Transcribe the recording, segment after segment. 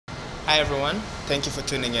Hi everyone, thank you for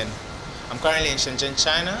tuning in. I'm currently in Shenzhen,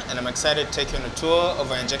 China, and I'm excited to take you on a tour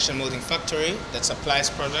of our injection molding factory that supplies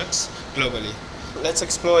products globally. Let's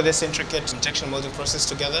explore this intricate injection molding process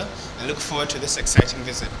together and look forward to this exciting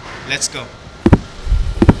visit. Let's go.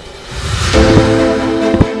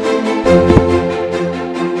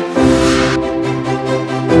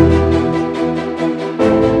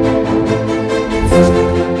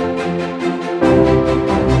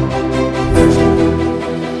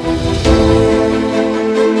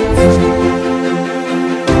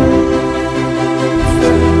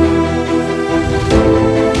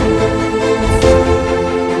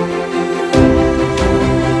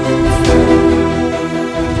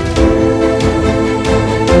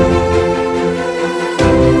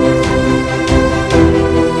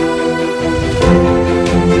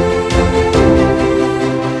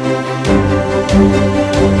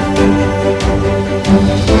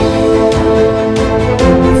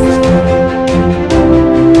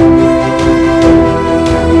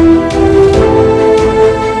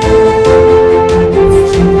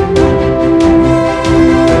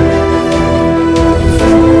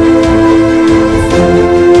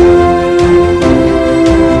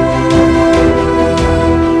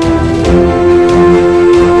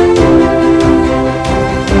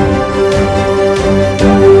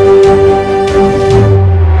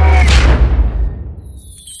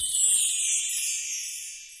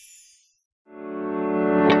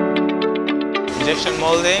 Injection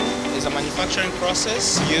molding is a manufacturing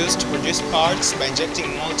process used to produce parts by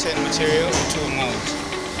injecting molten material into a mold.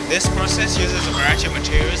 This process uses a variety of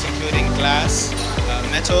materials including glass,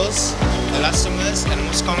 metals, elastomers, and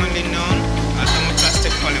most commonly known as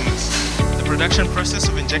thermoplastic polymers. The production process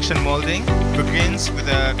of injection molding begins with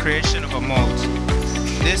the creation of a mold.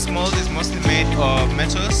 This mold is mostly made of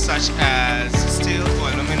metals such as steel or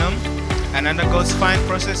aluminum, and undergoes fine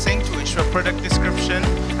processing to ensure product description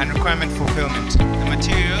and requirement fulfillment. The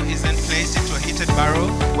material is then placed into a heated barrel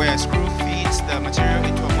where a screw feeds the material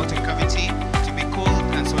into a molten cavity to be cooled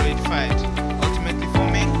and solidified, ultimately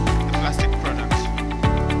forming the plastic product.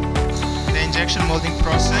 The injection molding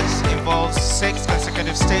process involves 6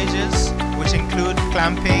 consecutive stages, which include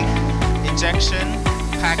clamping, injection,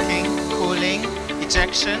 packing, cooling,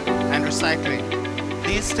 ejection, and recycling.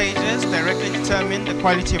 These stages directly determine the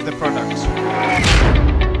quality of the product.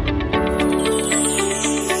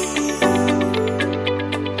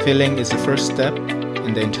 Filling is the first step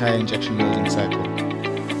in the entire injection molding cycle.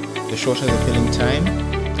 The shorter the filling time,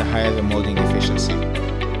 the higher the molding efficiency.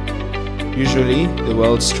 Usually, the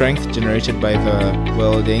weld strength generated by the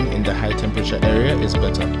welding in the high temperature area is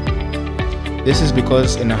better. This is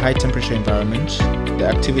because in a high temperature environment, the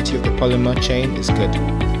activity of the polymer chain is good,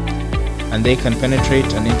 and they can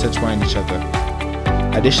penetrate and intertwine each other.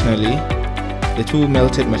 Additionally, the two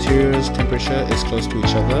melted materials' temperature is close to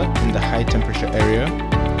each other in the high temperature area,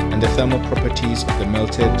 and the thermal properties of the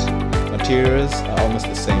melted materials are almost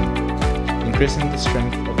the same, increasing the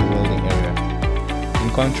strength of the welding area. In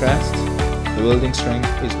contrast, the welding strength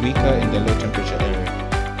is weaker in the low temperature area.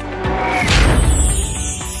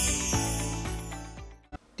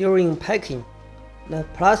 During packing, the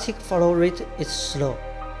plastic flow rate is slow,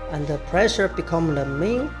 and the pressure becomes the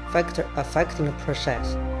main factor affecting the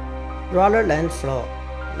process, rather than flow.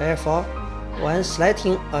 Therefore, when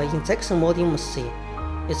selecting an injection molding machine,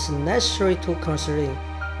 it's necessary to consider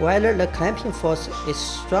whether the clamping force is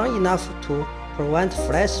strong enough to prevent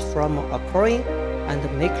flash from occurring and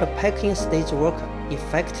make the packing stage work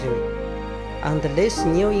effectively. Under these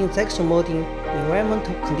new injection molding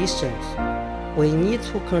environmental conditions, we need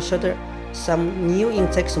to consider some new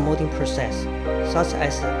injection molding process, such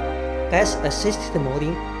as gas-assisted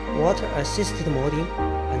molding, water-assisted molding,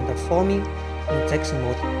 and foaming injection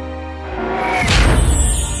molding.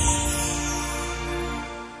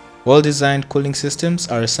 Well-designed cooling systems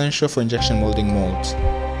are essential for injection molding molds.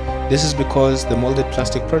 This is because the molded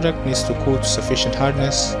plastic product needs to cool to sufficient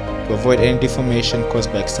hardness to avoid any deformation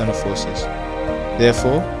caused by external forces.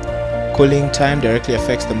 Therefore, cooling time directly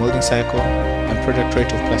affects the molding cycle and product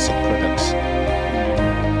rate of plastic products.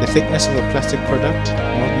 The thickness of a plastic product,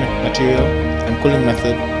 moldment material, and cooling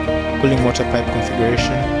method, cooling water pipe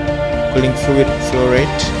configuration, cooling fluid flow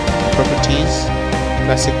rate, properties,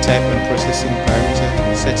 plastic type and processing parameter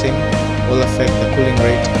setting will affect the cooling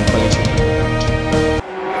rate and quality of the product.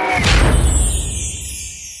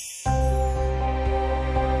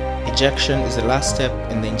 Ejection is the last step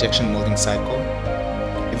in the injection molding cycle.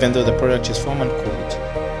 Even though the product is formed and cooled,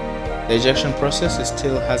 the ejection process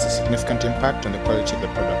still has a significant impact on the quality of the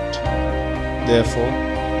product. Therefore,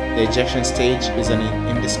 the ejection stage is an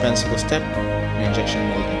indispensable step in injection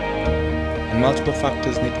molding. and multiple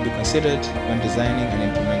factors need to be considered when designing and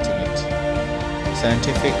implementing it.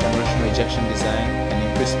 Scientific and rational ejection design can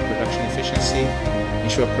increase production efficiency,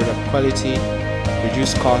 ensure product quality,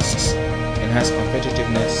 reduce costs, enhance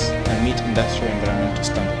competitiveness, and meet industrial environmental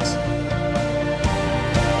standards.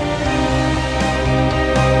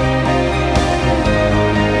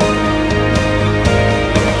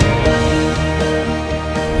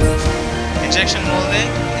 Injection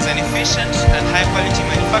molding is an efficient and high-quality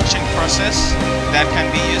manufacturing process that can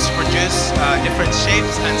be used to produce different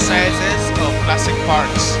shapes and sizes of plastic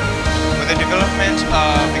parts. With the development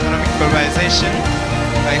of economic globalization,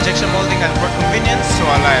 injection molding has brought convenience to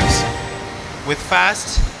our lives, with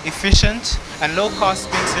fast, efficient, and low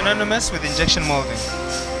cost being synonymous with injection molding.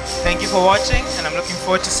 Thank you for watching, and I'm looking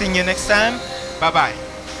forward to seeing you next time. Bye-bye.